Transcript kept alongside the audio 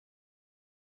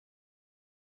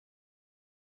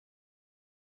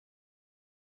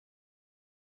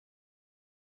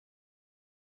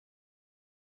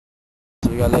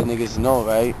gotta let niggas know,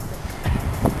 right?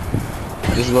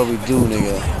 This is what we do,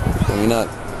 nigga. When we not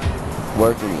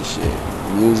working and shit.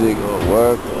 Music or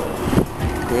work or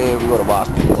crib, we go to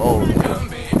basketball, nigga.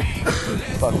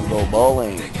 We fucking go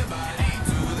bowling.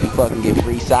 We fucking get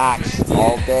free socks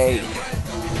all day.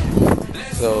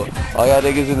 So, all y'all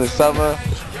niggas in the summer,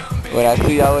 when I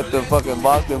see y'all with the fucking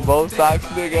Boston bow socks,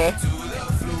 nigga,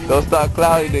 don't start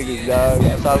clouding niggas, dog.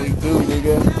 That's how we do,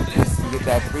 nigga. We get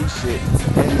that free shit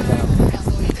anytime.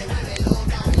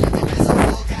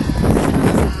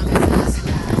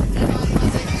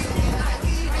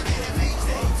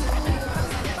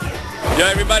 Yo,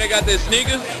 everybody got their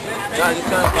sneakers?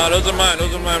 No, those are mine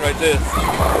right there.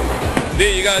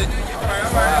 D, you got it?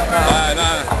 Alright,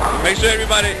 nah. Make sure you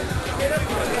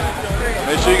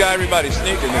got everybody's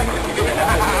sneakers, man.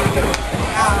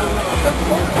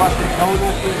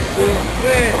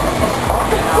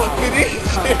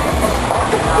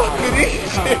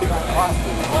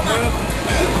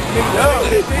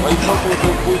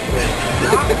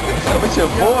 What's your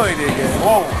boy, nigga?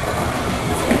 Whoa.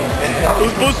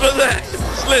 Whose boots was that?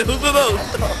 Slit, whose are those?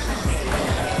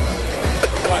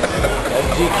 That's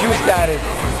GQ status.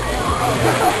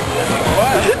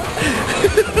 What?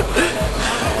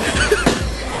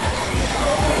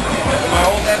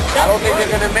 I don't think they're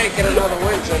gonna make it another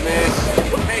winter, man.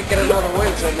 Make it another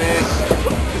winter, man.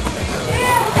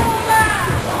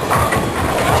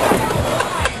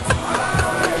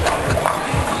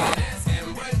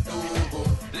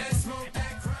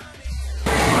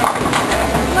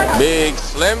 Big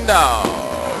Slim Dog.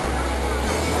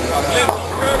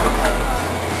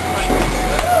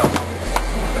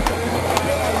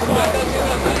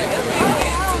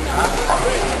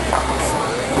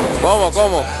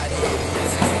 ¿Cómo?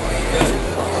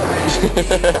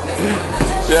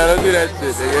 Yeah, don't do that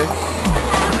shit, nigga.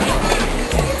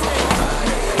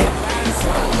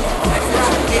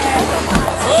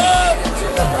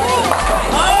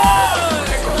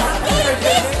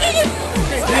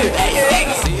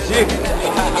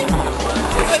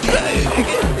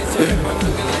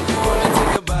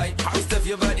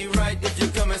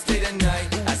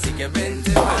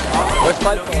 What's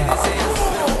Falco?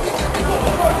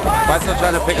 Falco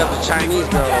trying to pick up the Chinese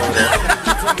girl over there.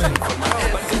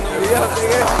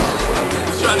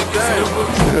 Trying to get some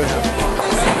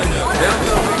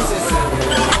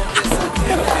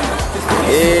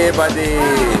Hey, buddy.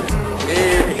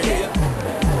 Hey.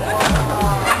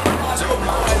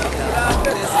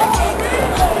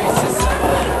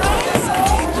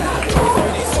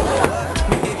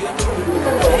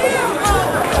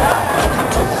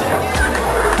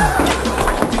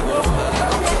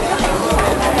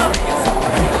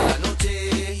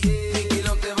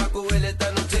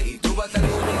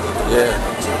 Yeah.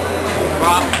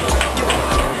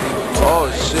 Oh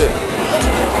shit.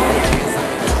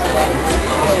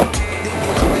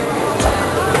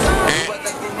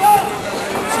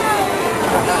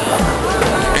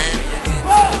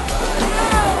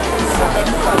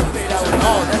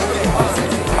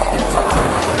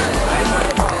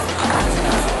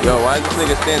 Yo, why is this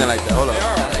nigga standing like that? Hold up.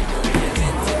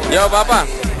 Yo, Papa.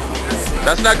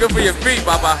 That's not good for your feet,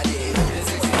 Papa.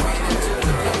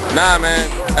 Nah, man.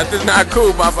 That's just not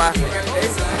cool, Papa.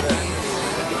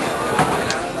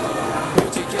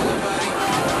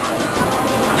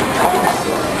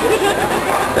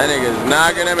 That nigga's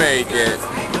not gonna make it.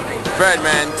 Fred,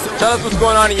 man, tell us what's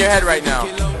going on in your head right now.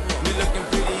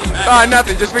 Oh,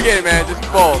 nothing. Just forget it, man. Just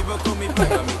fall.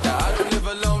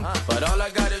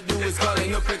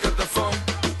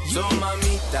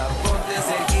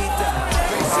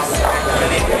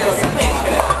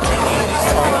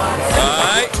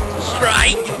 Alright,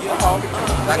 strike.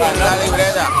 La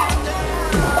libreta.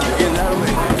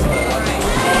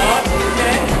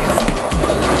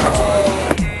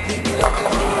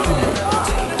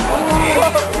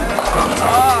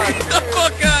 Get the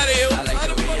fuck out of here.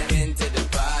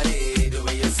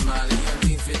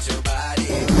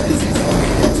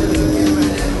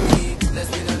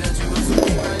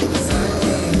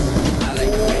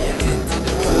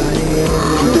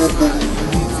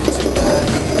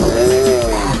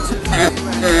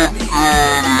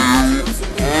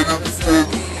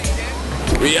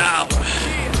 We out.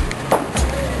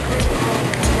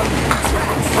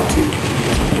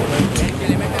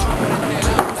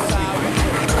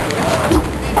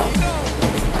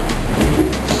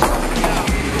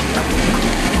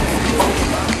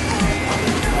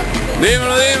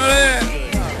 Dímelo.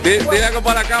 Dile algo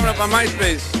para la cámara, para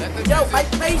MySpace. Yo,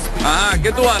 MySpace. Ajá,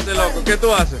 ¿qué tú haces, loco? ¿Qué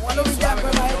tú haces?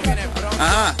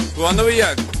 Ajá, jugando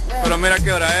billar. Pero mira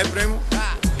qué hora es, primo.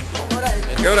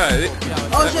 ¿Qué hora es?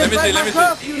 Oh shit, Let me see.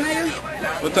 curfew,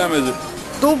 nigga. What time is it?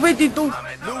 252.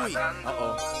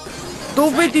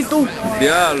 252.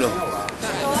 Diablo.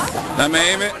 Dame,